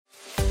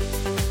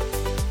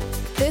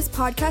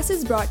podcast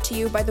is brought to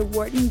you by the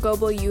Wharton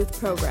Global Youth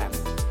Program.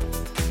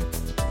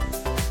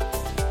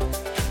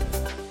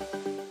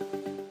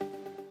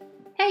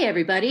 Hey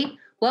everybody,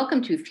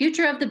 welcome to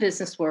Future of the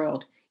Business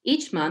World.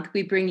 Each month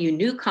we bring you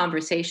new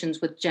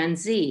conversations with Gen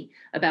Z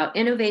about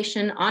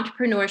innovation,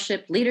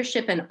 entrepreneurship,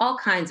 leadership, and all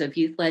kinds of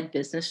youth-led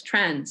business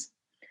trends.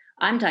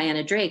 I'm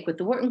Diana Drake with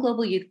the Wharton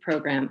Global Youth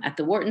Program at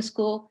the Wharton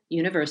School,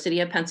 University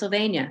of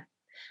Pennsylvania.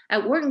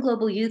 At Wharton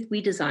Global Youth, we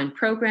design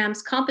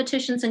programs,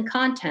 competitions, and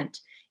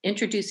content,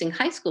 introducing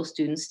high school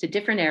students to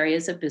different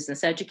areas of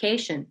business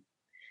education.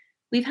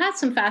 We've had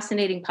some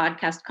fascinating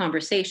podcast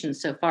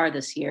conversations so far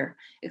this year,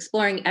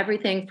 exploring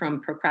everything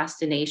from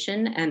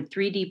procrastination and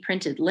 3D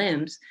printed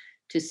limbs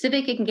to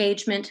civic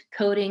engagement,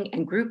 coding,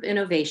 and group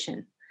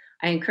innovation.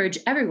 I encourage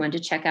everyone to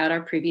check out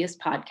our previous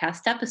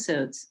podcast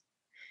episodes.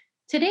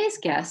 Today's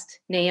guest,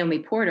 Naomi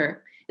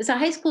Porter, is a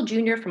high school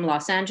junior from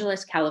Los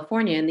Angeles,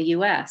 California in the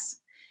U.S.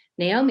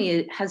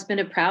 Naomi has been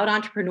a proud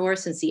entrepreneur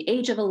since the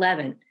age of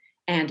 11,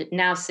 and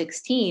now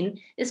 16,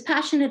 is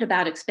passionate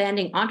about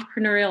expanding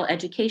entrepreneurial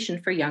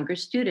education for younger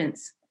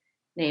students.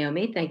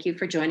 Naomi, thank you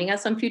for joining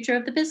us on Future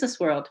of the Business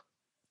World.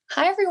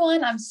 Hi,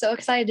 everyone. I'm so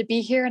excited to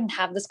be here and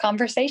have this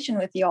conversation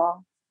with you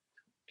all.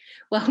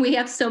 Well, we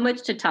have so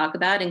much to talk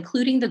about,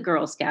 including the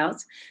Girl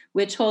Scouts,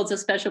 which holds a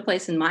special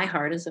place in my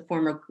heart as a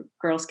former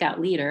Girl Scout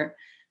leader.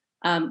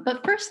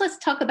 But first, let's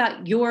talk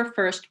about your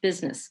first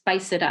business,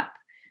 Spice It Up,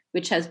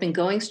 which has been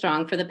going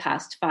strong for the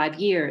past 5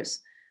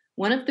 years.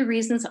 One of the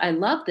reasons I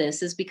love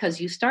this is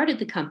because you started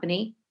the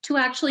company to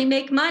actually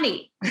make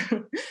money.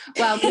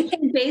 While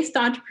mission-based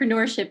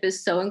entrepreneurship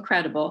is so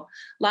incredible,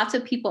 lots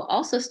of people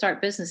also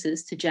start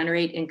businesses to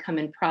generate income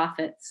and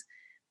profits.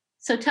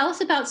 So tell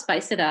us about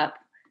Spice It Up.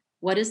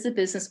 What is the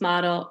business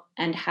model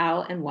and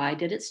how and why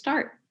did it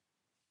start?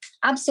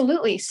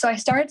 Absolutely. So I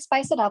started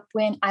Spice It Up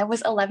when I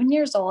was 11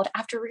 years old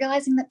after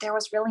realizing that there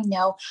was really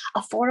no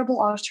affordable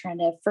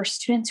alternative for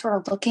students who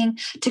are looking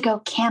to go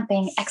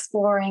camping,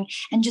 exploring,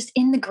 and just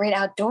in the great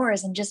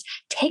outdoors and just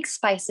take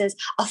spices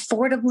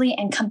affordably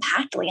and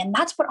compactly. And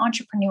that's what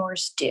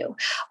entrepreneurs do.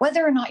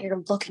 Whether or not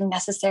you're looking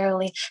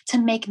necessarily to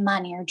make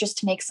money or just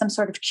to make some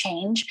sort of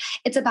change,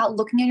 it's about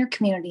looking at your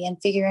community and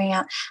figuring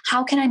out,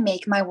 how can I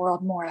make my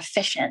world more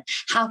efficient?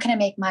 How can I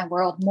make my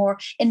world more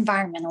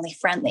environmentally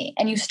friendly?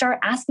 And you start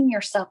asking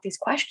yourself these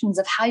questions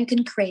of how you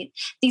can create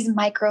these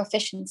micro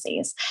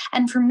efficiencies.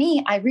 And for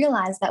me, I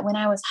realized that when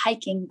I was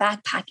hiking,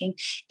 backpacking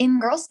in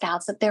Girl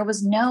Scouts, that there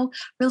was no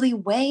really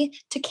way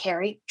to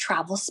carry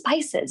travel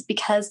spices,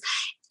 because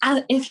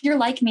if you're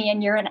like me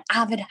and you're an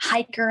avid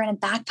hiker and a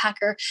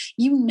backpacker,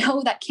 you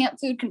know that camp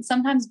food can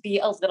sometimes be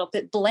a little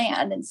bit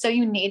bland. And so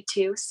you need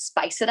to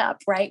spice it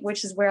up, right?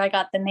 Which is where I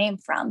got the name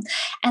from.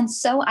 And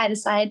so I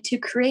decided to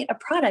create a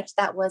product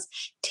that was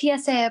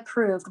TSA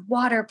approved,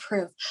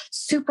 waterproof,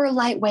 super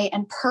lightweight,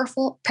 and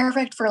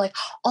perfect for like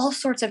all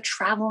sorts of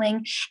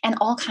traveling and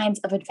all kinds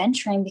of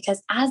adventuring.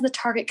 Because as the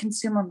target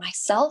consumer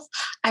myself,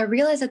 I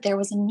realized that there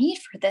was a need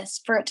for this,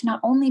 for it to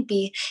not only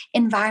be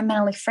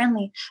environmentally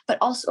friendly, but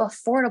also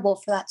affordable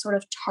for that sort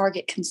of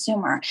target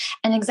consumer.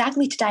 And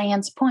exactly to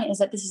Diane's point is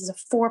that this is a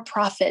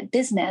for-profit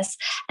business.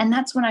 And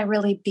that's when I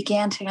really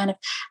began to kind of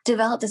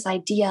develop this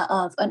idea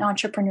of an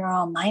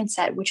entrepreneurial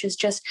mindset, which is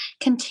just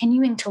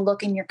continuing to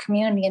look in your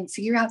community and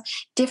figure out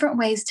different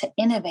ways to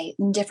innovate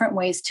and different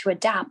ways to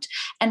adapt.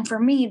 And for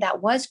me,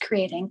 that was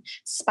creating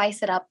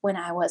Spice It Up when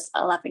I was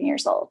 11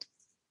 years old.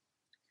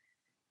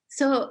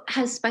 So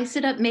has Spice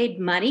It Up made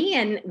money?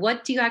 And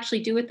what do you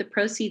actually do with the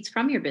proceeds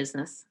from your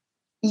business?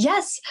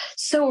 Yes.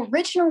 So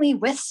originally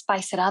with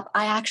Spice It Up,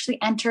 I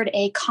actually entered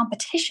a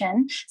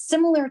competition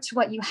similar to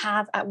what you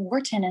have at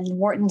Wharton and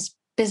Wharton's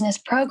business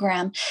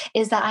program,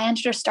 is that I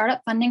entered a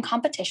startup funding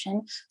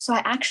competition. So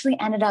I actually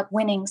ended up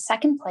winning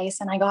second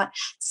place, and I got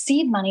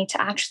seed money to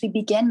actually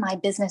begin my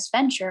business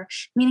venture,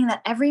 meaning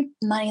that every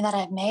money that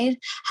I've made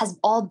has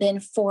all been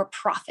for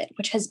profit,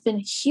 which has been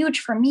huge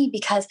for me,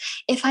 because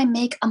if I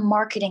make a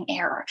marketing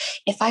error,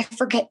 if I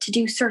forget to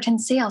do certain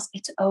sales,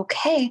 it's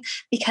okay,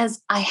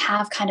 because I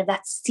have kind of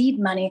that seed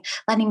money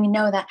letting me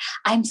know that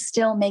I'm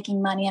still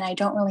making money and I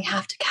don't really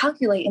have to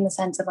calculate in the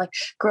sense of like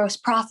gross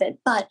profit.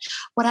 But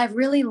what I've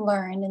really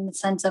learned in the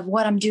sense of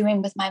what I'm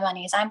doing with my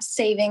money is I'm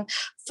saving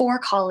for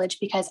college,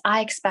 because I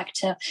expect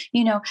to,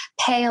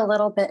 pay a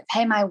little bit,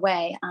 pay my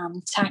way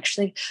to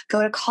actually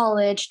go to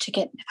college, to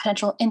get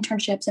potential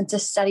internships and to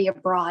study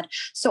abroad.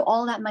 So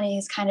all that money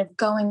is kind of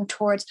going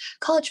towards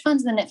college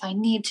funds. Then if I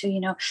need to,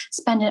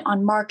 spend it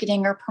on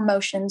marketing or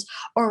promotions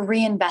or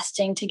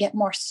reinvesting to get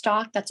more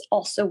stock, that's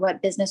also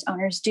what business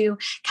owners do,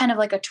 kind of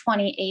like a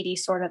 20/80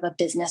 sort of a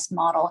business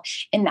model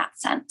in that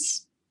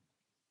sense.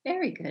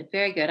 Very good.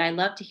 Very good. I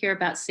love to hear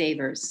about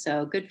savers.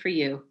 So good for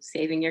you,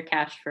 saving your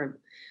cash for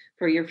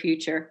your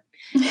future.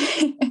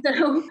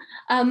 So,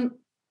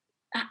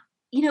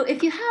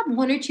 if you have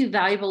one or two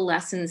valuable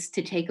lessons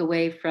to take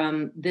away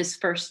from this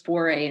first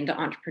foray into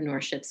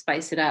entrepreneurship,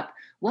 Spice It Up,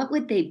 what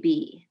would they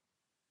be?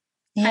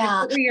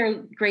 Yeah. What were your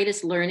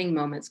greatest learning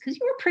moments? Because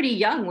you were pretty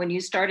young when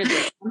you started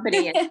this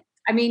company. And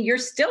I mean, you're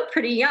still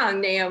pretty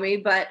young, Naomi,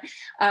 but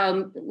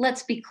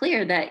let's be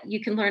clear that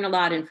you can learn a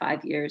lot in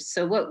 5 years.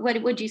 So what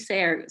would you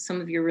say are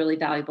some of your really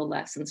valuable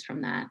lessons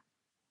from that?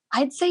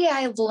 I'd say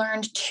I've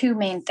learned two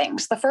main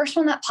things. The first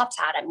one that pops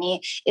out at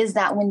me is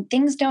that when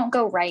things don't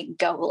go right,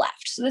 go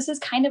left. So this is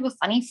kind of a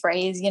funny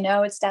phrase,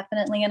 it's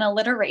definitely an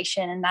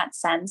alliteration in that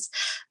sense,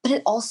 but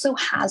it also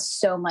has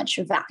so much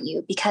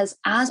value because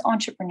as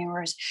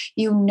entrepreneurs,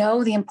 you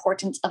know the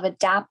importance of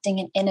adapting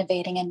and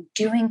innovating and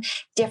doing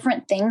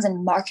different things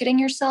and marketing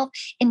yourself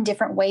in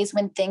different ways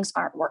when things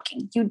aren't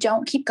working. You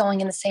don't keep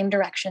going in the same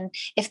direction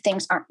if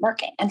things aren't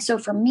working. And so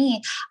for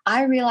me,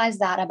 I realized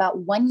that about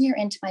 1 year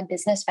into my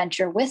business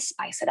venture with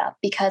Spice It Up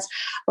because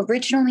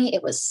originally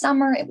it was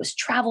summer, it was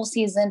travel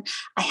season.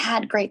 I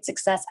had great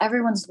success.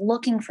 Everyone's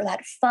looking for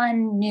that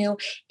fun, new,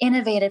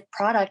 innovative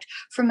product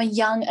from a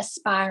young,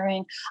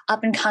 aspiring,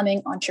 up and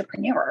coming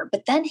entrepreneur.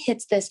 But then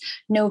hits this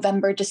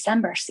November,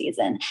 December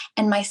season,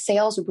 and my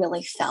sales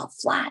really fell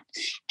flat.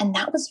 And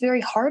that was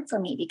very hard for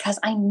me because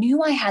I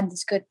knew I had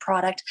this good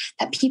product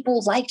that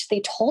people liked.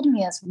 They told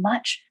me as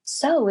much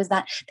so is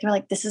that they were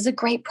like, this is a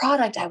great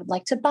product. I would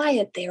like to buy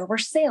it. There were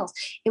sales.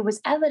 It was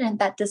evident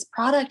that this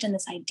product and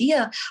this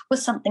idea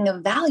was something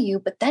of value,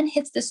 but then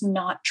hits this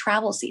not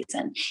travel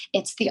season.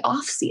 It's the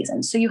off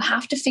season. So you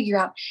have to figure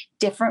out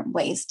different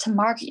ways to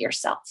market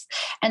yourself.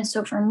 And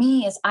so for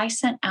me, is I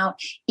sent out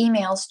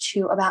emails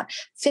to about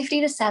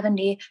 50 to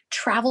 70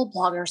 travel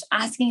bloggers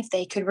asking if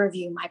they could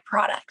review my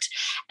product.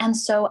 And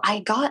so I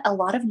got a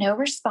lot of no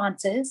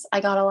responses. I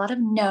got a lot of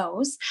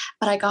no's,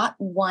 but I got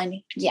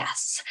one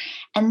yes.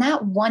 And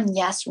that one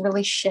yes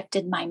really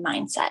shifted my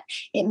mindset.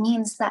 It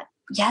means that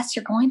yes,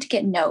 you're going to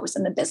get no's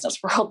in the business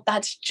world.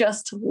 That's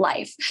just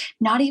life.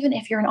 Not even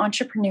if you're an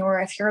entrepreneur,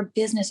 if you're a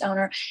business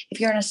owner, if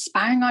you're an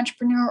aspiring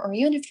entrepreneur, or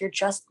even if you're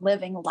just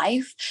living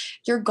life,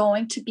 you're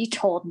going to be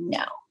told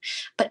no.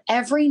 But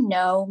every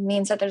no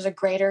means that there's a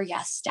greater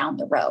yes down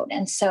the road.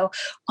 And so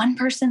one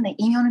person, they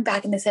emailed me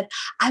back and they said,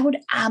 I would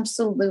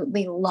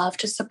absolutely love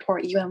to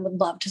support you and would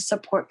love to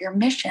support your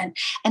mission.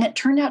 And it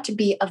turned out to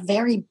be a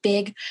very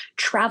big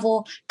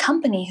travel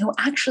company who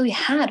actually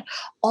had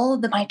all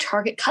of my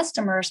target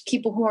customers,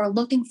 people who are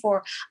looking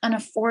for an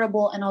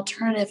affordable and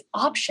alternative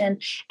option.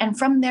 And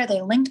from there,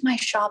 they linked my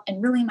shop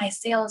and really my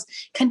sales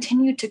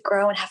continued to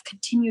grow and have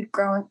continued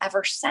growing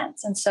ever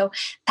since. And so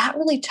that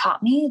really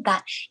taught me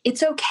that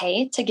it's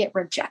okay to get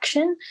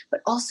rejection,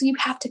 but also you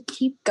have to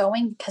keep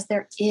going because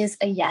there is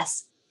a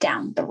yes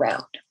down the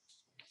road.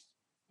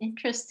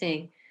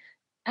 Interesting.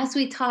 As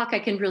we talk, I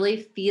can really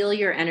feel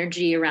your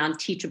energy around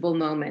teachable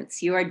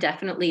moments. You are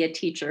definitely a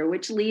teacher,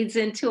 which leads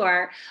into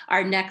our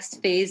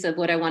next phase of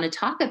what I want to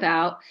talk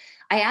about.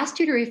 I asked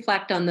you to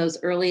reflect on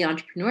those early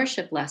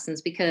entrepreneurship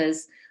lessons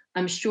because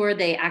I'm sure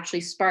they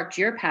actually sparked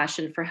your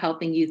passion for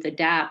helping youth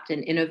adapt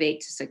and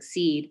innovate to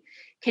succeed.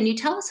 Can you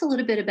tell us a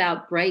little bit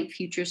about Bright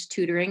Futures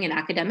tutoring and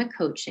academic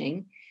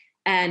coaching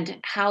and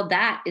how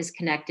that is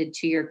connected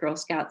to your Girl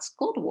Scouts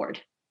Gold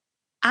Award?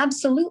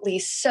 Absolutely.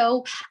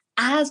 So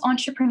as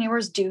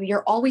entrepreneurs do,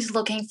 you're always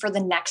looking for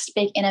the next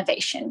big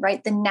innovation,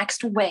 right? The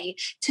next way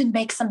to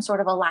make some sort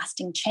of a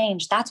lasting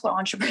change. That's what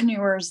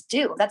entrepreneurs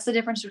do. That's the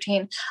difference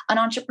between an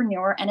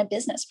entrepreneur and a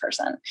business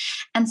person.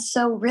 And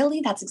so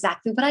really that's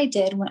exactly what I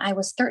did when I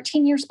was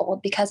 13 years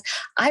old, because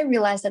I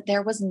realized that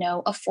there was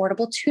no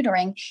affordable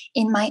tutoring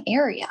in my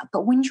area.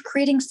 But when you're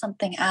creating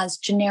something as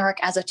generic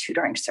as a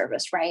tutoring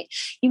service, right,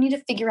 you need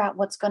to figure out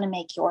what's going to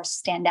make yours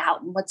stand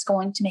out and what's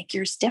going to make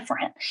yours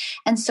different.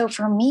 And so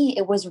for me,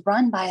 it was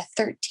run by a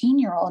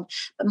 13-year-old,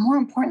 but more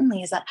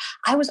importantly is that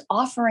I was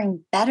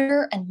offering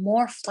better and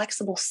more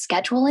flexible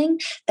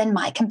scheduling than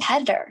my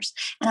competitors.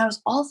 And I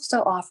was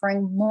also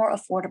offering more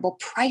affordable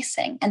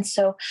pricing. And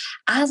so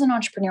as an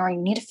entrepreneur, you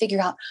need to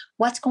figure out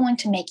what's going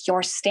to make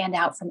yours stand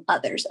out from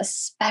others,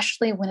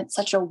 especially when it's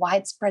such a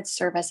widespread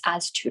service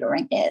as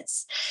tutoring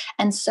is.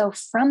 And so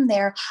from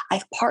there,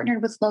 I've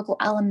partnered with local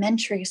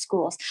elementary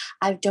schools.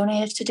 I've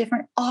donated to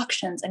different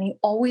auctions. And you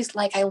always,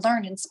 like I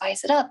learned in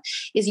Spice It Up,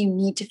 is you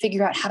need to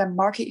figure out how to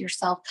market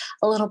yourself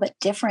a little bit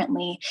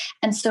differently.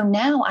 And so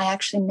now I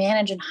actually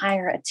manage and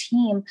hire a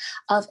team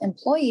of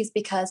employees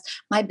because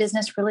my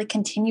business really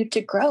continued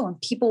to grow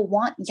and people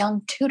want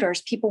young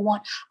tutors, people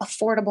want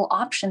affordable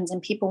options,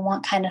 and people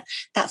want kind of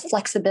that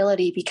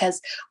flexibility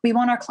because we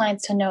want our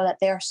clients to know that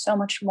they are so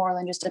much more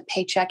than just a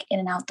paycheck in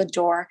and out the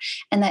door,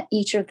 and that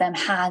each of them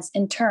has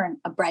in turn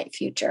a bright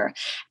future.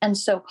 And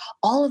so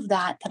all of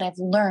that I've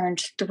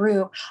learned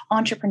through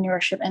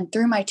entrepreneurship and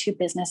through my two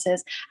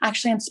businesses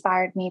actually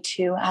inspired me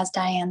to, as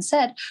Diane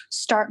said,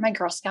 start my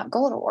Girl Scout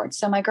Gold Award.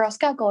 So my Girl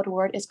Scout Gold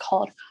Award is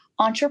called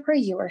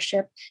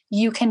Entrepreneurship,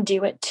 You Can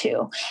Do It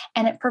Too.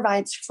 And it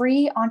provides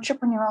free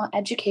entrepreneurial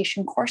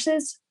education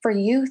courses for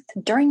youth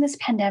during this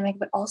pandemic,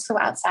 but also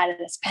outside of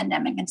this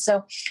pandemic. And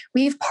so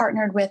we've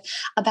partnered with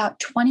about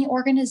 20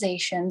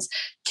 organizations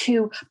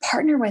to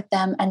partner with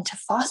them and to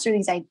foster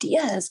these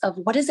ideas of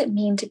what does it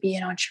mean to be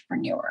an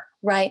entrepreneur.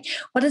 right?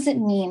 What does it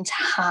mean to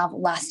have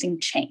lasting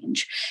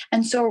change?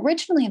 And so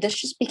originally this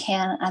just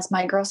began as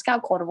my Girl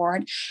Scout Code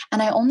Award,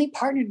 and I only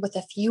partnered with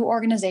a few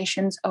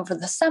organizations over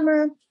the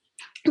summer.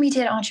 We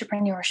did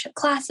entrepreneurship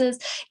classes.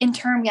 In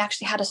turn, we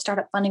actually had to start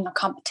up funding a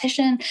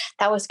competition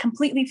that was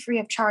completely free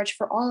of charge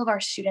for all of our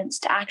students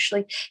to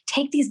actually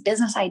take these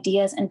business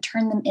ideas and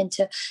turn them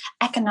into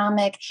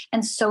economic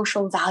and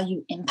social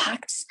value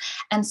impacts.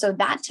 And so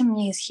that to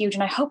me is huge.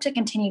 And I hope to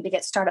continue to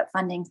get startup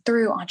funding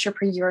through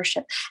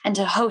entrepreneurship and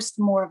to host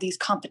more of these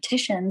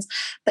competitions.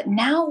 But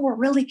now we're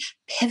really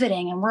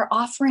pivoting and we're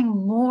offering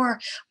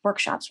more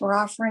workshops. We're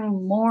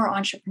offering more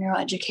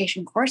entrepreneurial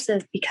education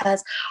courses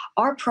because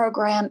our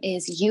program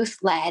is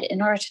youth-led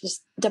in order to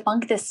just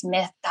debunk this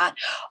myth that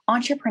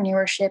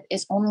entrepreneurship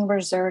is only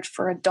reserved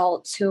for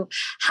adults who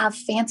have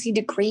fancy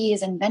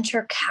degrees and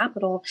venture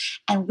capital.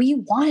 And we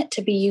want it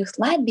to be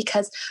youth-led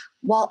because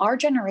while our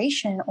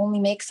generation only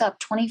makes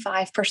up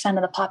 25%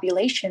 of the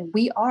population,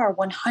 we are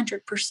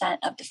 100%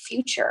 of the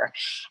future.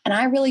 And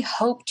I really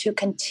hope to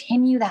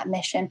continue that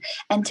mission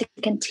and to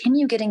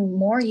continue getting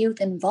more youth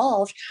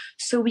involved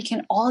so we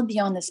can all be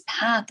on this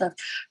path of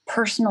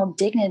personal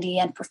dignity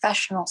and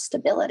professional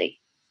stability.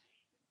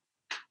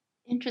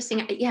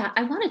 Interesting. Yeah,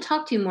 I want to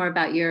talk to you more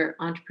about your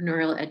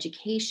entrepreneurial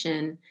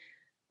education.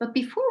 But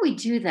before we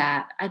do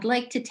that, I'd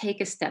like to take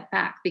a step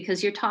back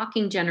because you're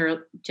talking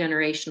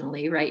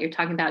generationally, right? You're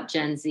talking about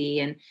Gen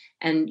Z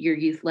and your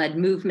youth-led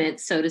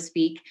movement, so to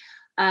speak.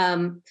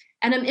 And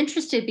I'm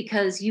interested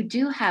because you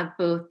do have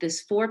both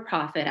this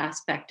for-profit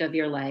aspect of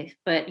your life,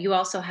 but you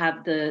also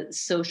have the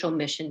social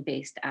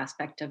mission-based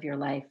aspect of your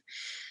life.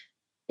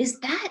 Is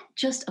that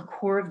just a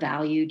core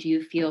value, do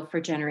you feel, for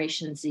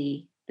Generation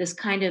Z? This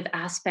kind of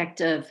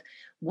aspect of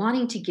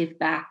wanting to give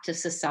back to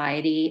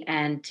society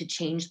and to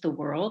change the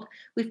world.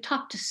 We've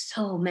talked to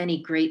so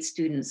many great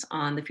students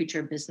on the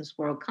Future of Business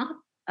World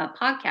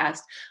podcast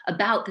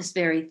about this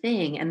very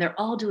thing, and they're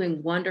all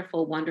doing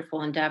wonderful,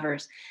 wonderful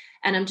endeavors.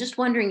 And I'm just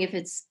wondering if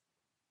it's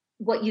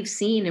what you've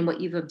seen and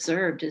what you've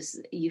observed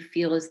is you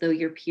feel as though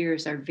your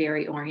peers are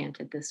very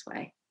oriented this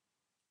way.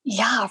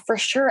 Yeah, for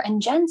sure.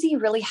 And Gen Z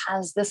really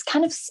has this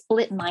kind of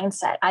split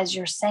mindset, as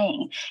you're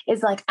saying,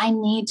 is like, I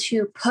need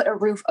to put a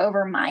roof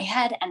over my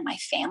head and my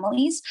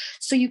family's.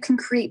 So you can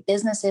create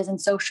businesses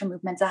and social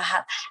movements that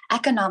have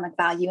economic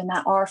value and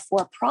that are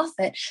for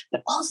profit,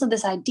 but also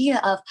this idea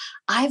of,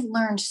 I've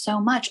learned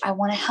so much, I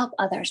want to help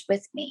others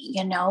with me,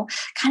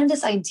 kind of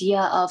this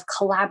idea of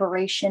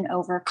collaboration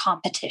over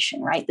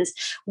competition, right? This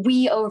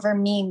we over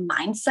me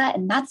mindset.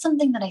 And that's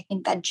something that I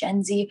think that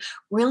Gen Z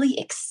really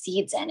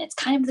exceeds in. It's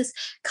kind of this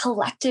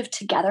collective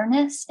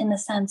togetherness in the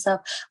sense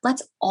of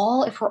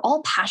if we're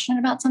all passionate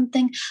about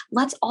something,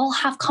 let's all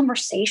have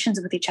conversations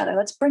with each other.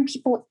 Let's bring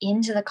people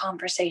into the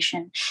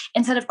conversation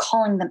instead of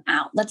calling them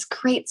out. Let's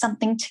create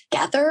something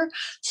together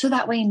so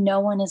that way no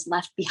one is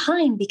left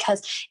behind,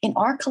 because in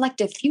our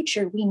collective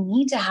future, we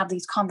need to have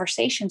these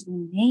conversations.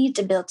 We need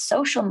to build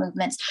social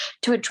movements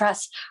to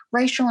address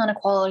racial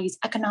inequalities,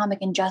 economic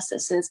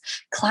injustices,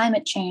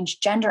 climate change,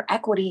 gender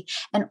equity,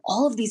 and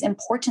all of these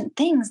important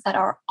things that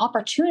are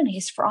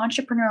opportunities for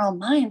entrepreneurial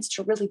minds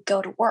to really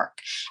go to work.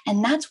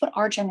 And that's what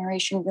our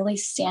generation really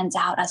stands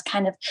out as,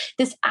 kind of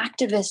this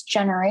activist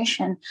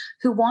generation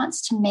who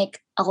wants to make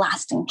a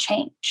lasting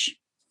change.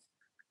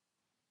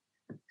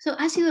 So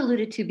as you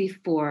alluded to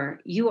before,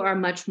 you are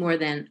much more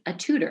than a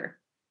tutor.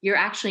 You're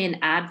actually an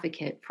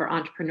advocate for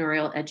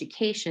entrepreneurial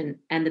education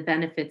and the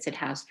benefits it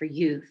has for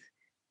youth.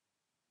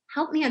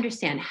 Help me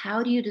understand,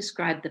 how do you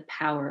describe the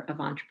power of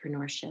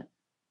entrepreneurship?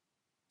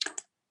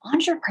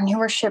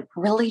 Entrepreneurship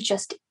really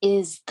just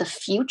is the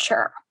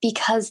future,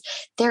 because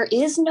there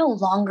is no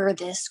longer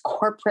this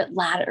corporate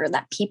ladder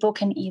that people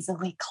can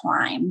easily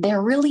climb.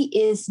 There really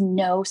is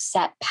no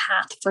set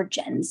path for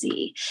Gen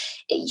Z.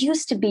 It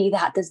used to be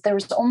that there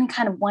was only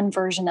kind of one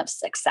version of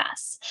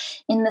success,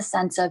 in the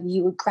sense of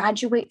you would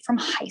graduate from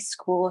high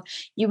school,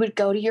 you would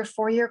go to your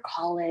 4-year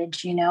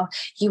college,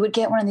 you would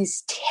get one of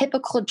these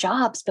typical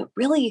jobs. But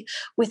really,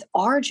 with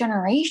our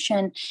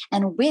generation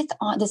and with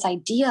this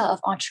idea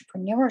of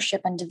entrepreneurship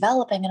and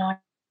developing an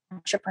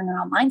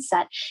entrepreneurial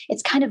mindset,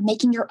 it's kind of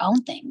making your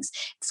own things.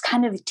 It's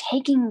kind of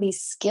taking these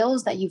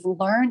skills that you've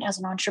learned as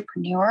an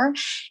entrepreneur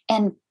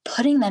and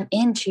putting them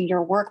into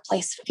your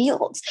workplace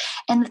fields.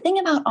 And the thing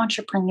about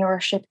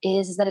entrepreneurship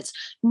is that it's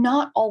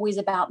not always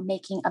about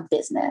making a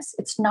business.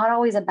 It's not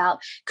always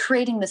about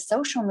creating the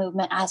social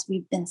movement, as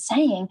we've been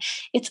saying.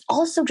 It's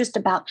also just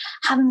about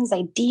having these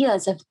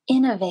ideas of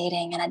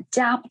innovating and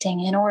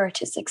adapting in order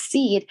to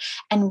succeed.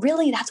 And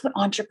really, that's what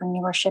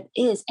entrepreneurship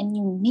is. And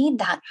you need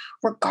that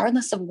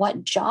regardless of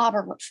what job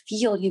or what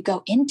field you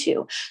go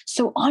into.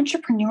 So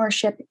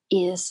entrepreneurship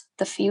is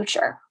the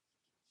future.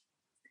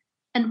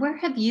 And where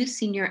have you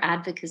seen your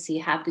advocacy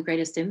have the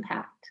greatest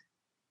impact?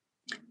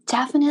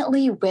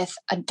 Definitely with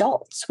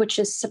adults, which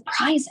is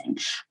surprising,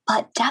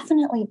 but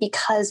definitely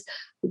because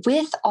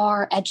with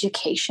our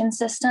education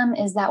system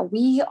is that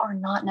we are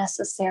not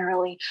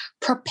necessarily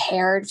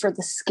prepared for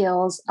the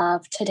skills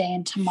of today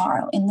and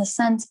tomorrow, in the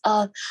sense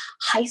of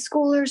high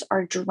schoolers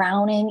are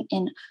drowning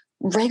in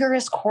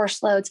rigorous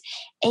course loads,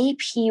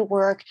 AP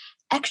work,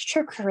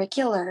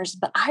 extracurriculars.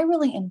 But I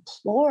really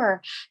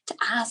implore to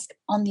ask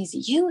on these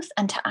youth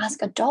and to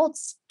ask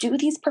adults, do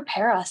these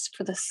prepare us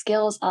for the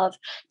skills of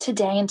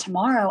today and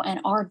tomorrow and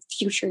our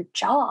future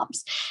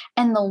jobs?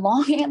 And the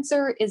long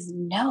answer is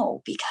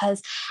no,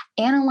 because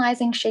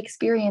analyzing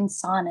Shakespearean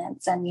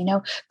sonnets and,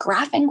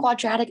 graphing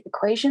quadratic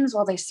equations,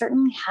 while they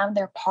certainly have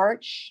their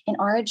part in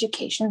our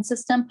education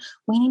system,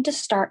 we need to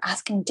start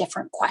asking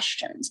different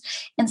questions.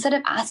 Instead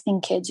of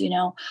asking kids,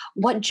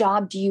 what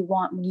job do you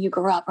want when you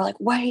grow up? Or like,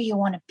 where do you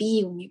want to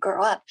be when you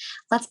grow up?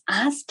 Let's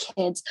ask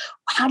kids,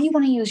 how do you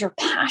want to use your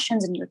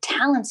passions and your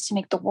talents to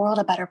make the world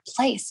a better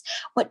place?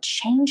 What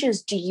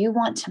changes do you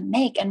want to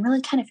make? And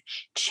really kind of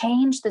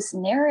change this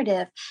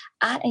narrative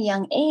at a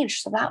young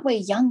age. So that way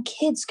young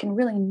kids can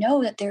really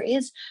know that there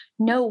is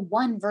no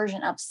one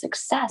version of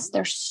success.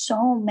 There's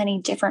so many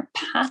different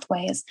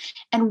pathways.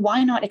 And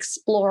why not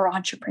explore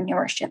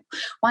entrepreneurship?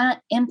 Why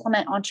not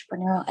implement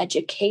entrepreneurial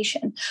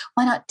education?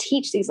 Why not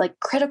teach these like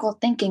critical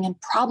thinking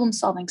and problem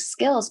solving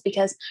skills?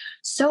 Because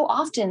so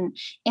often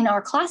in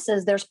our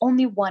classes, there's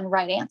only one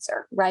right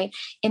answer, right?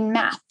 In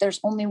math, there's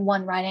only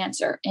one right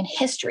answer. In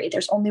history,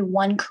 there's only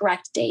one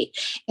correct date.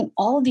 In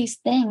all of these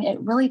things, it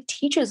really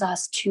teaches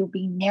us to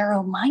be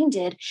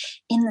narrow-minded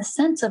in the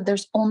sense of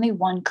there's only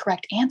one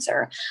correct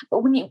answer.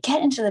 But when you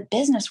get into the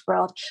business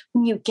world,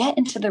 when you get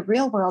into the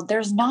real world,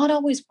 there's not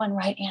always one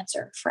right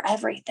answer for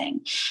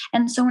everything.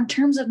 And so in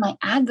terms of my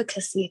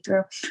advocacy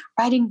through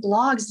writing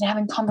blogs and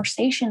having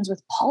conversations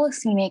with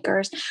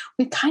policymakers,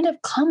 we've kind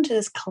of come to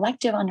this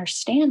collective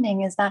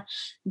understanding is that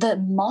the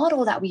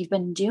model that we've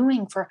been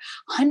doing for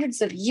hundreds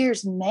of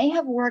years may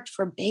have worked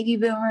for baby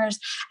boomers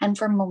and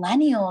for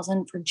millennials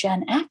and for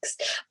Gen X,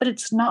 but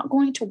it's not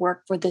going to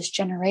work for this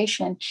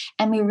generation.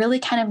 And we really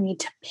kind of need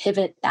to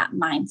pivot that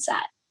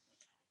mindset.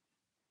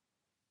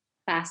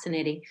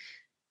 Fascinating.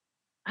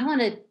 I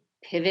want to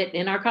pivot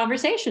in our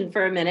conversation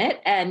for a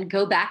minute and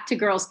go back to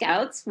Girl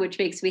Scouts, which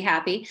makes me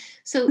happy.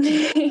 So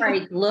you are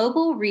a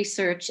global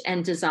research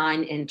and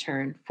design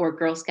intern for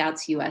Girl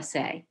Scouts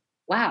USA.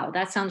 Wow,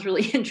 that sounds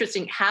really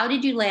interesting. How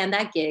did you land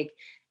that gig?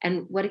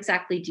 And what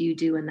exactly do you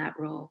do in that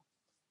role?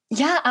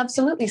 Yeah,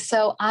 absolutely.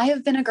 So I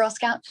have been a Girl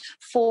Scout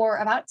for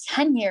about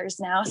 10 years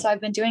now. So I've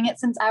been doing it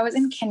since I was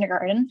in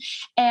kindergarten.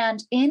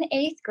 And in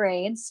 8th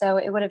grade, so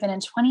it would have been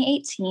in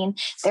 2018,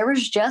 there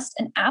was just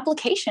an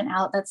application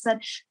out that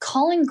said,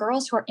 calling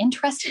girls who are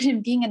interested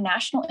in being a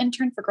national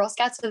intern for Girl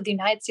Scouts of the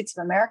United States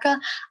of America.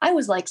 I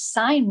was like,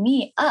 sign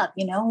me up,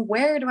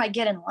 where do I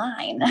get in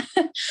line?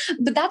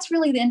 But that's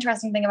really the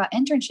interesting thing about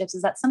internships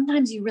is that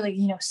sometimes you really,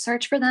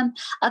 search for them.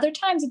 Other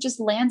times it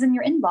just lands in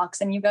your inbox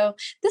and you go,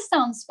 this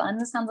sounds fun.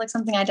 This sounds like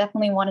something I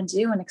definitely want to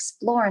do and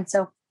explore. And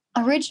so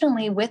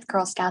originally with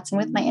Girl Scouts and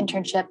with my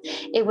internship,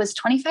 it was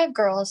 25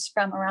 girls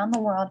from around the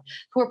world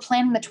who were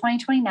planning the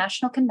 2020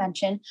 National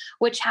Convention,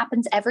 which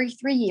happens every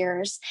 3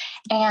 years.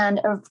 And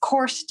of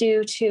course,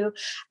 due to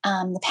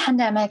the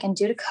pandemic and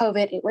due to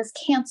COVID, it was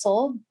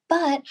canceled.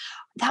 But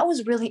that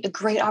was really a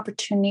great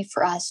opportunity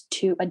for us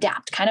to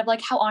adapt, kind of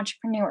like how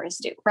entrepreneurs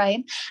do,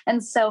 right?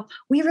 And so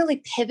we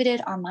really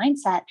pivoted our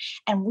mindset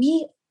and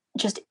we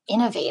just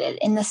innovated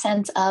in the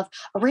sense of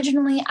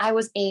originally I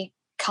was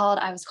called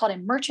a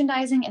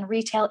merchandising and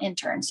retail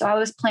intern. So I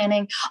was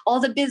planning all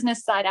the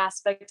business side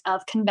aspect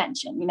of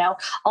convention,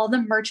 all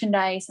the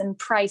merchandise and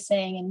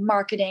pricing and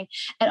marketing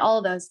and all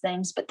of those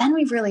things. But then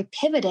we've really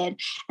pivoted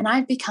and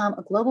I've become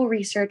a global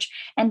research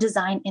and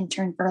design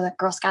intern for the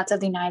Girl Scouts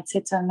of the United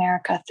States of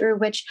America, through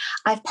which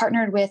I've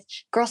partnered with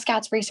Girl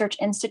Scouts Research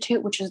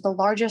Institute, which is the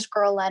largest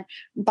girl-led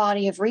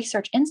body of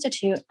research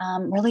institute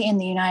really in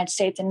the United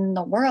States and in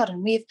the world.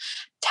 And we've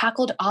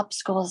tackled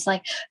obstacles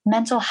like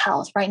mental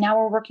health. Right now,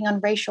 we're working on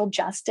racial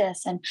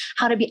justice and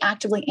how to be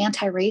actively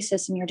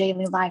anti-racist in your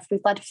daily life. We've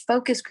led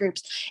focus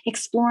groups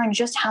exploring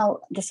just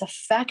how this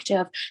effect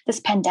of this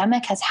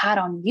pandemic has had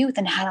on youth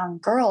and had on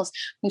girls.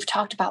 We've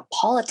talked about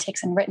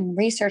politics and written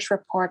research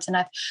reports, and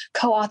I've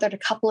co-authored a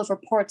couple of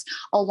reports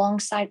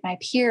alongside my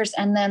peers.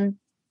 And then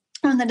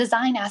on the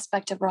design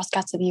aspect of Girl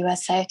Scouts of the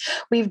USA,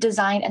 we've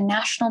designed a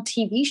national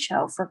TV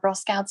show for Girl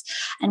Scouts,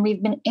 and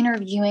we've been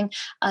interviewing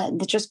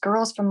just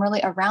girls from really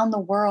around the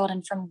world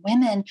and from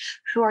women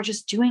who are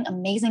just doing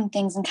amazing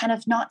things and kind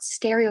of not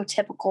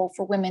stereotypical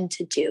for women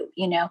to do,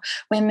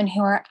 women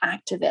who are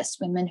activists,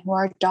 women who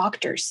are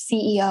doctors,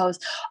 CEOs,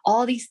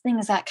 all these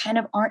things that kind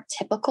of aren't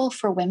typical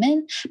for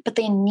women, but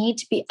they need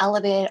to be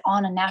elevated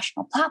on a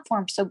national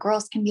platform so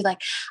girls can be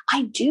like,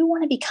 I do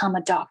want to become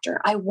a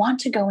doctor. I want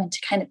to go into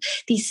kind of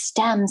these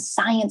STEM,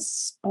 science,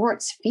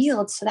 sports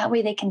fields, so that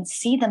way they can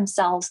see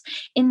themselves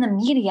in the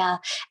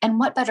media. And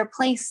what better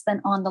place than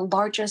on the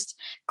largest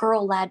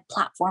girl-led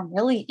platform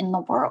really in the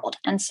world?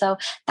 And so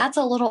that's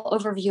a little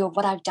overview of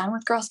what I've done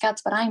with Girl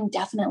Scouts, but I'm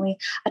definitely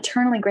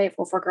eternally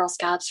grateful for Girl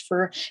Scouts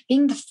for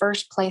being the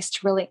first place to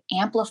really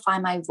amplify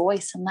my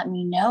voice and let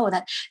me know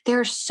that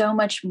there's so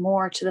much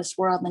more to this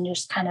world than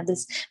just kind of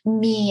this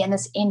me and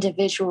this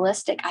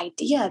individualistic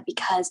idea,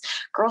 because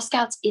Girl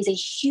Scouts is a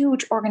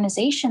huge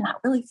organization that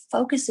really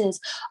focuses focuses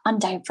on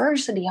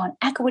diversity, on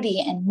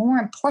equity, and more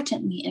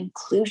importantly,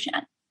 inclusion.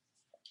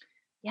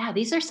 Yeah,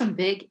 these are some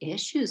big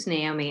issues,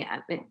 Naomi.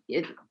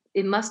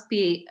 It must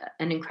be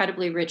an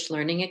incredibly rich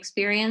learning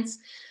experience.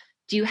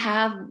 Do you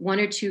have one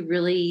or two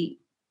really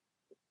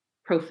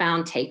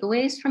profound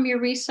takeaways from your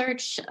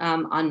research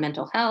on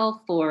mental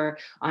health or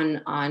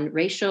on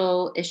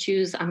racial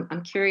issues?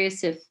 I'm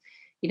curious if,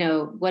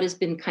 what has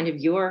been kind of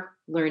your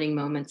learning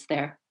moments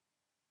there?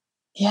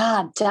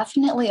 Yeah,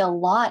 definitely a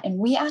lot. And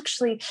we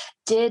actually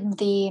did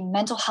the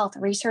mental health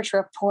research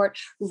report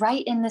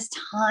right in this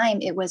time.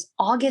 It was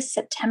August,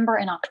 September,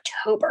 and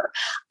October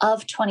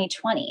of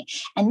 2020.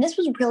 And this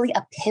was really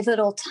a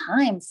pivotal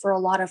time for a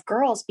lot of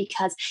girls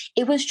because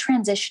it was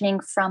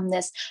transitioning from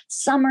this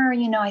summer.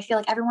 I feel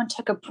like everyone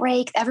took a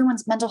break,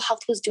 everyone's mental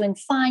health was doing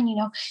fine.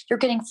 You're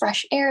getting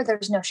fresh air,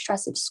 there's no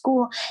stress of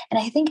school. And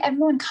I think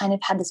everyone kind of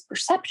had this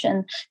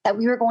perception that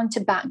we were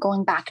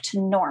going back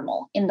to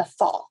normal in the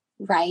fall,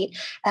 right?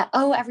 That,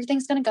 oh,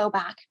 everything's going to go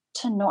back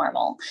to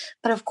normal.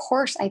 But of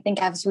course, I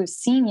think as we've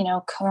seen,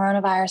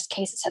 coronavirus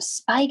cases have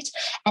spiked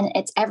and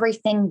it's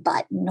everything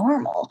but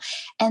normal.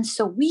 And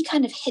so we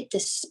kind of hit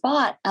this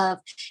spot of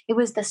it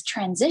was this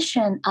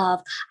transition of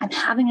I'm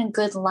having a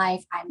good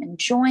life, I'm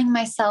enjoying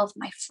myself,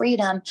 my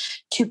freedom,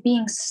 to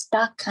being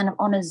stuck kind of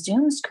on a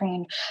Zoom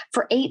screen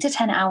for 8 to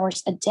 10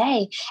 hours a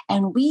day.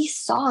 And we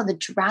saw the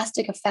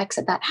drastic effects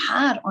that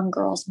had on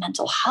girls'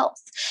 mental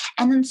health.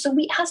 And then so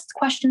we asked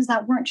questions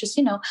that weren't just,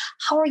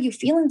 how are you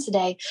feeling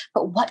today?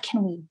 But what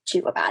can we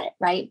do about it,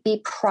 right? Be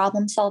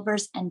problem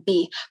solvers and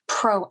be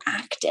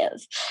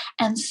proactive.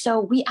 And so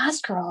we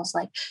asked girls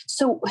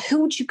so who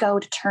would you go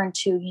to turn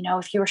to,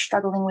 if you were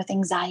struggling with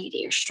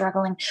anxiety or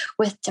struggling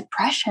with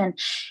depression?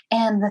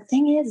 And the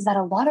thing is that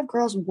a lot of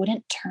girls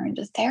wouldn't turn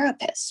to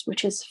therapists,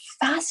 which is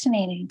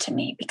fascinating to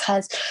me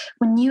because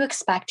when you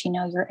expect,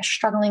 you're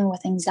struggling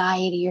with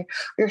anxiety or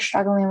you're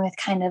struggling with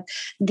kind of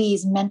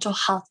these mental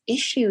health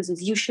issues,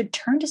 is you should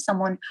turn to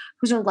someone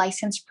who's a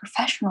licensed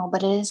professional,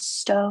 but it is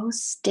so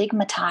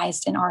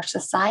stigmatized in our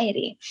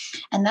society.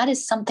 And that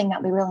is something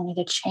that we really need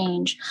to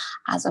change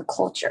as a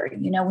culture.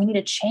 We need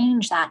to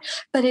change that.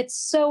 But it's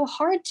so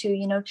hard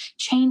to,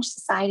 change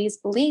society's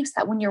beliefs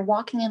that when you're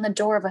walking in the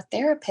door of a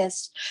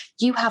therapist,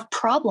 you have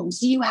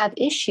problems, you have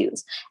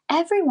issues.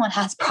 Everyone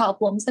has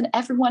problems and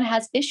everyone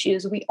has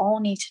issues. We all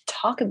need to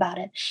talk about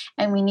it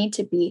and we need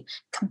to be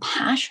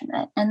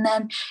compassionate. And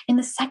then in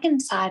the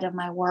second side of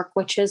my work,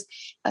 which is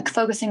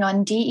focusing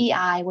on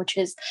DEI, which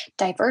is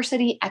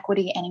diversity,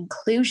 equity, and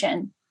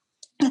inclusion,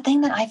 the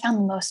thing that I found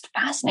the most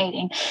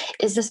fascinating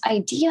is this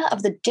idea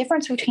of the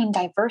difference between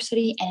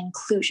diversity and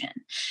inclusion.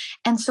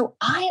 And so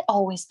I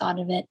always thought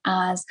of it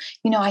as,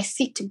 I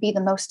seek to be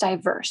the most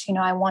diverse.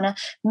 I want to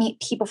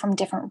meet people from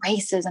different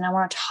races and I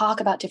want to talk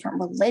about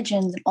different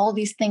religions and all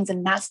these things.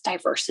 And that's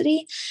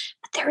diversity.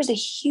 But there is a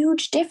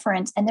huge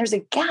difference and there's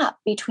a gap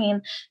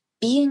between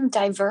being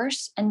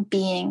diverse and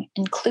being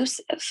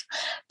inclusive,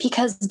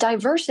 because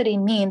diversity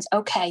means,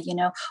 okay,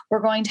 we're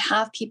going to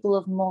have people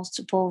of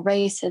multiple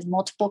races,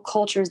 multiple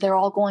cultures. They're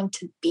all going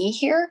to be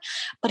here.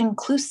 But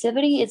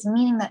inclusivity is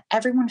meaning that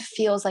everyone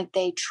feels like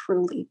they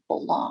truly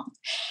belong.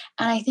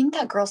 And I think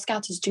that Girl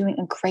Scouts is doing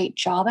a great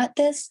job at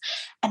this.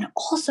 And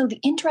also the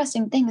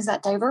interesting thing is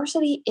that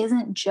diversity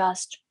isn't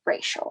just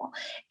racial.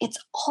 It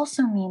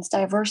also means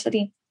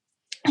diversity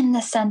in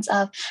the sense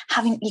of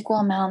having equal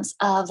amounts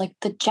of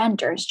the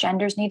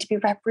genders need to be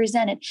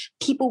represented,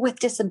 people with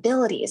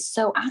disabilities.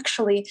 So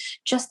actually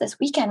just this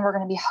weekend, we're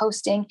going to be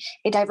hosting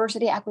a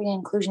diversity, equity, and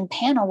inclusion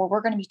panel where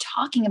we're going to be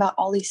talking about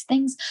all these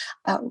things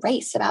about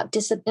race, about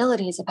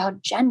disabilities,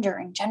 about gender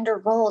and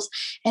gender roles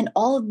and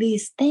all of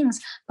these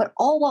things, but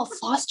all while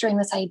fostering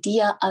this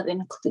idea of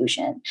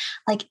inclusion.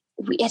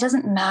 It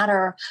doesn't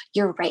matter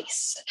your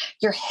race,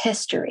 your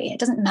history.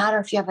 It doesn't matter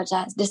if you have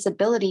a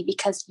disability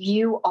because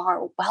you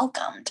are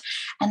welcomed.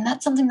 And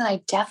that's something that I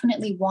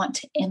definitely want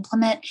to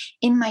implement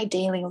in my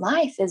daily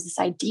life is this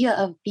idea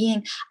of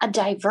being a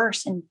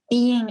diverse and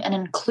being an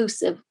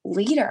inclusive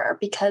leader,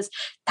 because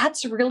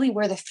that's really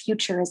where the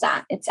future is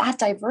at. It's at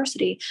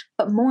diversity,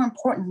 but more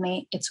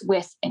importantly, it's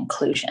with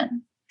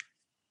inclusion.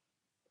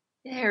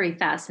 Very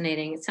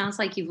fascinating. It sounds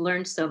like you've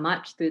learned so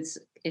much through this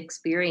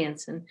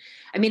experience. And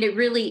I mean, it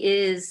really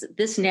is,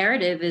 this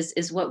narrative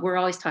is what we're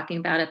always talking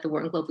about at the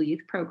Wharton Global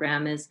Youth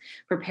Program, is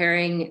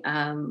preparing,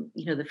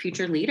 the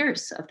future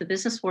leaders of the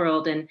business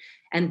world.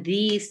 And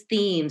these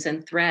themes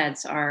and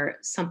threads are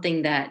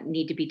something that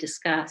need to be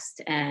discussed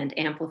and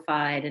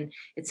amplified. And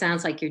it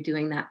sounds like you're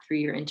doing that through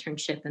your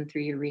internship and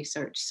through your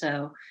research.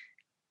 So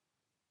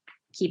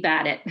keep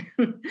at it.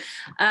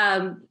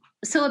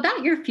 So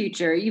about your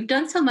future, you've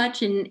done so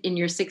much in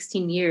your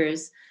 16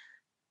 years,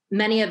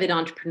 many of it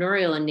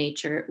entrepreneurial in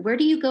nature. Where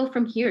do you go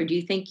from here? Do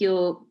you think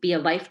you'll be a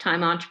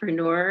lifetime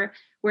entrepreneur?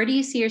 Where do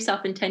you see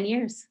yourself in 10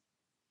 years?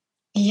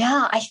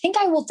 Yeah, I think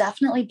I will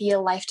definitely be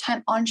a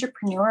lifetime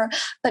entrepreneur,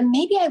 but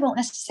maybe I won't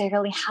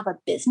necessarily have a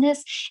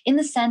business in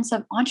the sense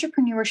of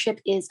entrepreneurship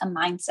is a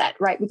mindset,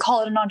 right? We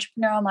call it an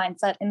entrepreneurial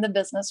mindset in the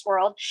business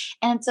world.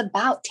 And it's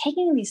about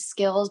taking these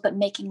skills, but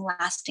making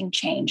lasting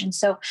change. And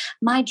so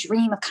my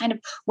dream of kind of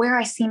where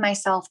I see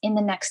myself in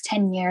the next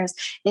 10 years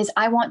is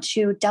I want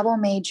to double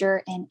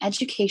major in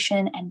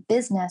education and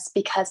business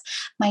because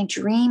my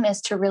dream is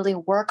to really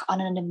work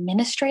on an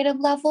administrative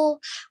level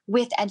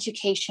with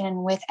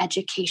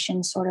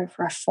education sort of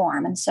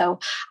reform. And so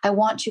I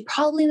want to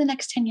probably in the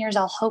next 10 years,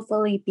 I'll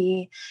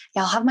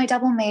have my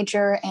double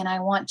major and I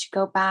want to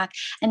go back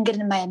and get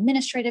in my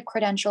administrative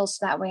credentials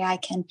so that way I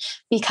can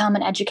become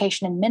an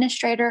education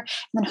administrator.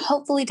 And then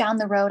hopefully down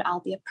the road, I'll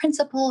be a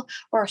principal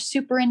or a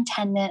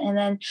superintendent. And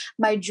then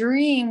my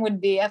dream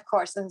would be, of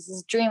course, this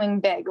is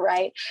dreaming big,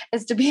 right?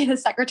 Is to be the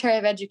Secretary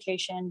of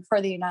Education for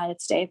the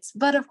United States.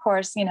 But of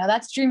course,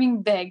 that's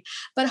dreaming big.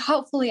 But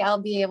hopefully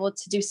I'll be able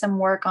to do some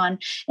work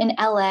in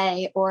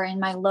LA or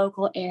in my local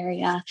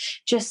area,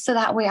 just so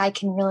that way I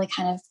can really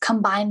kind of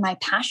combine my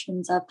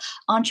passions of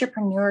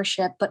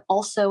entrepreneurship, but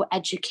also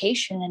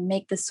education and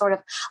make this sort of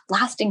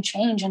lasting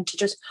change and to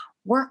just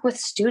work with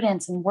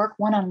students and work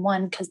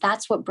one-on-one, because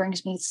that's what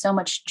brings me so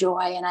much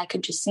joy and I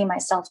could just see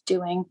myself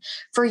doing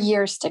for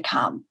years to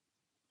come.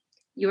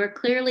 You are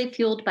clearly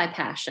fueled by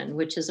passion,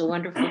 which is a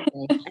wonderful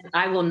thing. And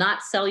I will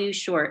not sell you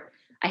short.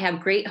 I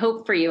have great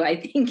hope for you. I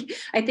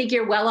think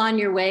you're well on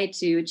your way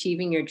to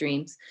achieving your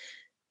dreams.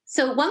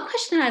 So one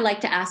question I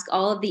like to ask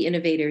all of the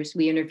innovators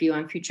we interview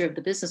on Future of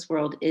the Business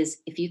World is,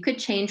 if you could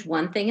change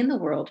one thing in the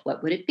world,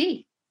 what would it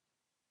be?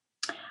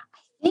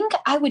 I think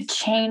I would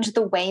change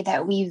the way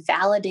that we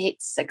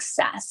validate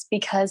success,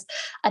 because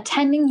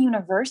attending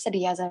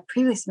university, as I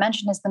previously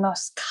mentioned, is the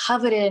most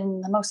coveted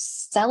and the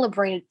most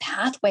celebrated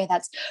pathway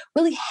that's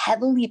really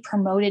heavily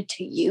promoted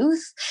to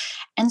youth.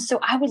 And so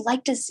I would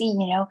like to see,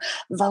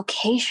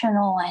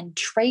 vocational and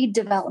trade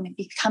development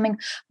becoming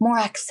more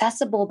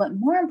accessible, but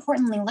more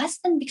importantly, less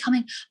than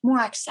becoming more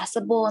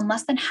accessible and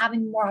less than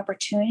having more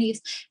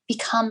opportunities,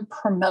 become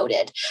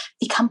promoted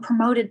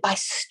by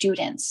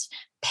students,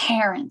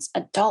 parents,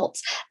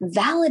 adults,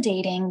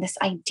 validating this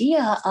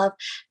idea of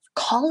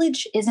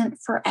college isn't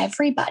for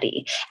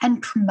everybody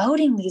and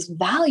promoting these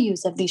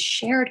values of these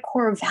shared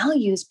core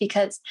values,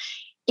 because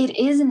it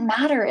doesn't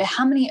matter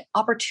how many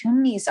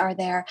opportunities are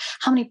there,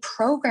 how many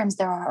programs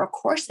there are or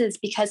courses,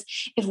 because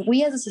if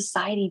we as a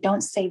society don't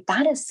say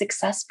that is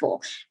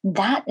successful,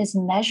 that is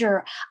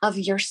measure of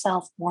your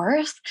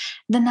self-worth,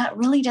 then that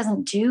really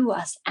doesn't do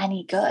us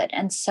any good.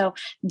 And so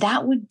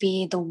that would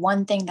be the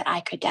one thing that I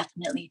could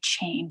definitely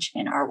change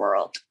in our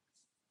world.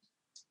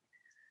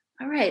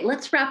 All right,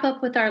 let's wrap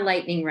up with our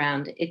lightning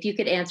round. If you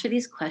could answer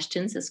these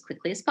questions as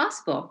quickly as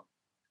possible.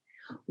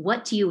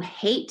 What do you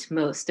hate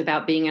most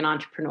about being an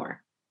entrepreneur?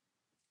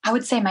 I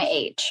would say my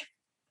age.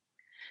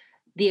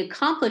 The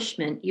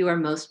accomplishment you are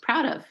most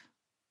proud of?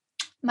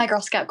 My Girl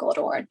Scout Gold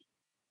Award.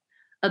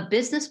 A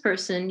business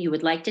person you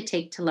would like to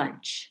take to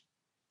lunch?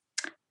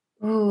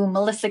 Ooh,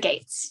 Melissa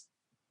Gates.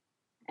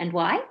 And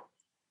why?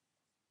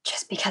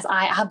 Just because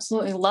I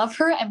absolutely love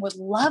her and would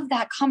love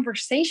that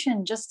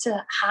conversation, just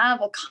to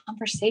have a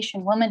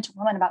conversation woman to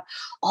woman about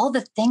all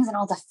the things and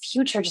all the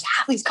future, just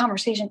have these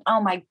conversations.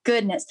 Oh my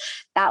goodness,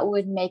 that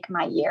would make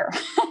my year.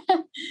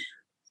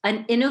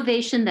 An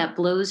innovation that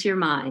blows your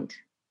mind?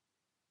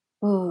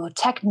 Ooh,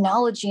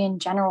 technology in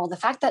general. The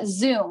fact that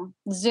Zoom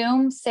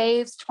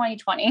saves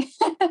 2020.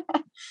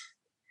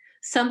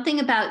 Something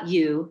about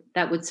you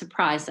that would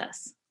surprise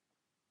us?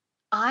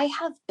 I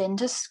have been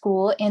to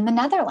school in the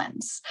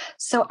Netherlands.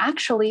 So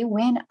actually,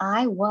 when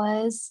I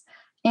was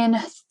in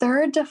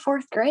 3rd to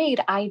 4th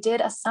grade, I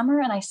did a summer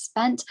and I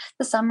spent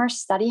the summer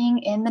studying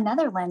in the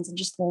Netherlands and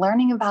just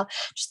learning about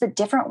just the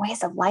different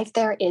ways of life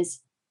there is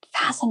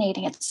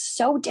fascinating. It's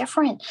so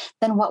different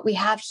than what we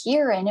have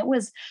here. And it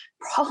was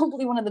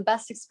probably one of the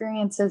best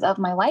experiences of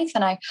my life.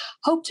 And I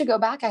hope to go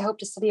back. I hope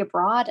to study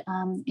abroad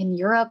in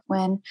Europe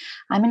when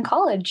I'm in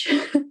college.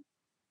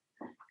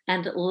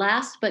 And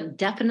last but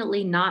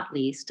definitely not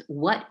least,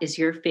 what is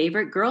your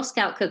favorite Girl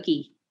Scout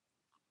cookie?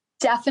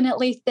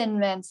 Definitely Thin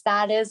Mints.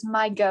 That is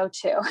my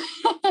go-to.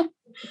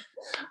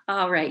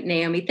 All right,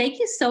 Naomi, thank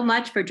you so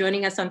much for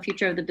joining us on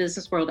Future of the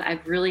Business World.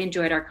 I've really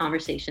enjoyed our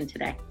conversation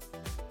today.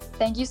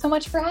 Thank you so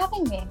much for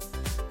having me.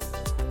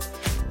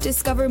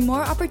 Discover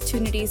more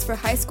opportunities for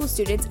high school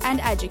students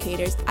and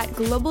educators at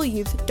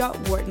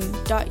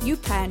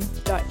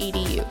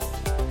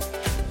globalyouth.wharton.upenn.edu.